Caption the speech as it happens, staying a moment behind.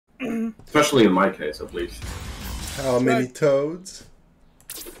Especially in my case, at least. How many toads?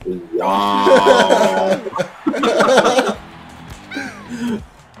 Wow!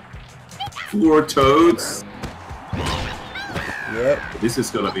 4 toads? Yep. This is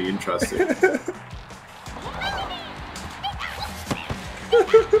gonna be interesting.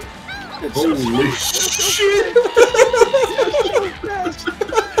 Holy shit!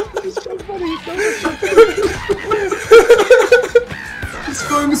 It's so funny. It's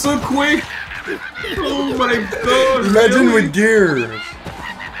going so quick! Oh my god! Imagine really? with gears!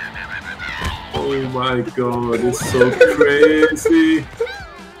 Oh my god, it's so crazy!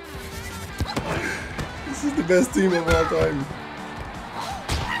 This is the best team of all time.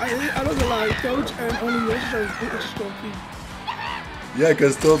 I don't lie, Coach, and only yesterday is strong team. Yeah,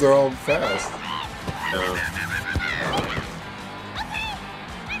 because toads are all fast.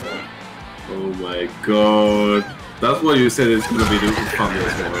 Oh my god. That's what you said it's gonna be the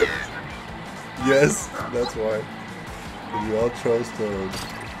funniest one. Yes, that's why. We all chose toads.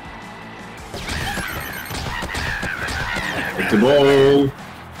 Take the ball!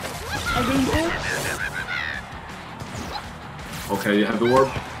 Okay, you have the orb.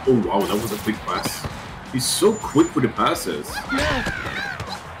 Oh wow, that was a quick pass. He's so quick with the passes. Yeah.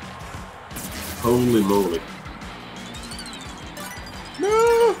 Holy moly.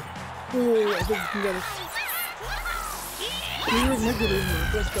 No! Oh, I think you can get it. You're negative, man.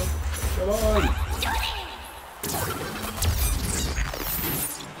 Let's go. Come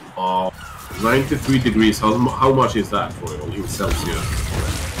on! 93 degrees. How much is that for you in Celsius?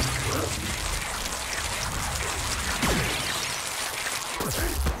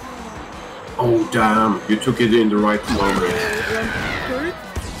 Oh damn, you took it in the right moment.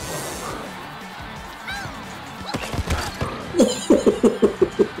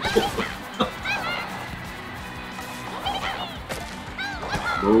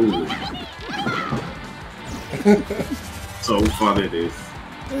 Holy. So funny this.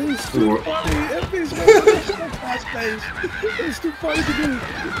 It's too funny. Everything's going so fast paced. It's too funny to do.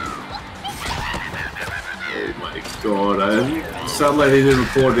 Oh my god, I sound like they didn't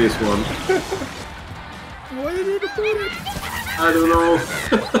record this one. Why did you record it? I don't know.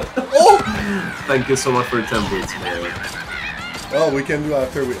 Oh! Thank you so much for the 10 boots, man. Well, we can do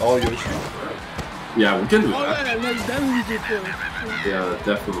after we all Yoshi. Yeah, we can do Oh that. yeah, like that we did too. Yeah,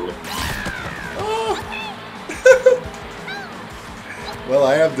 definitely. Oh. Well,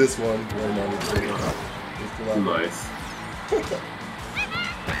 I have this one. Right now. Nice.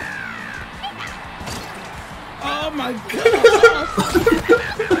 Oh my god!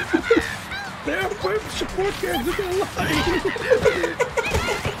 They're quick support games, look at the line!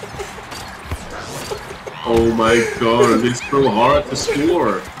 Oh my god, it's so hard to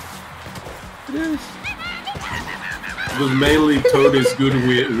score. It is. Because mainly Toad is good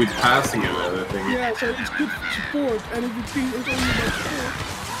with passing and everything. Yeah, so it's good support, and if you think it's only about support.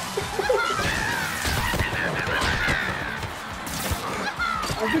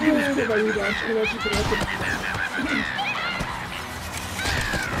 I think it was good by rebounds, you know, you can help it.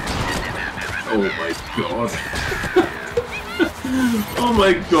 Oh my god. Oh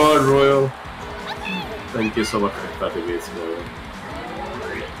my god, Royal. Thank you so much for 30 minutes, Royal.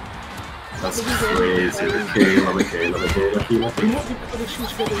 That's crazy. Michaela.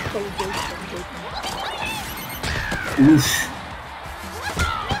 Oof.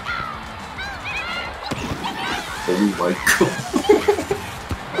 Oh my god.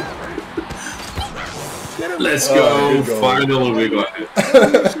 Let's go. Finally we got it.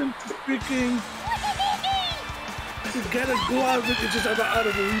 Freaking to get a glove that is just out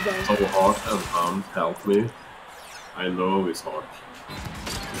of the rebound. So hot and help me. I know it's hot.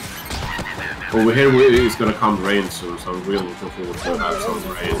 Over here it's gonna come rain soon, so I'm really looking forward to have some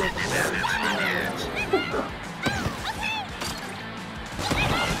rain.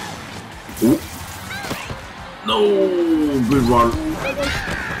 Ooh. No, good run.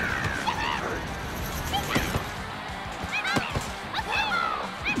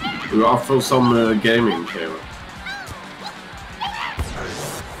 We're off for some gaming here.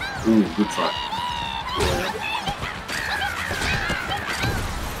 Ooh, good try.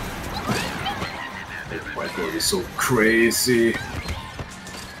 Oh my god, it's so crazy.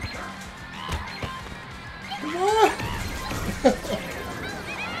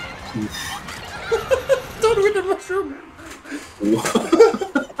 Don't with the mushroom!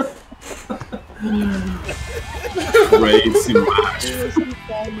 Crazy match.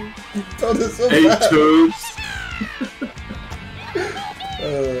 That is so 8 bad. turns.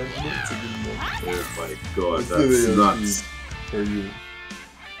 That's a good one. Oh my god, Let's do that's the nuts. for you.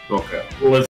 Okay, well, let's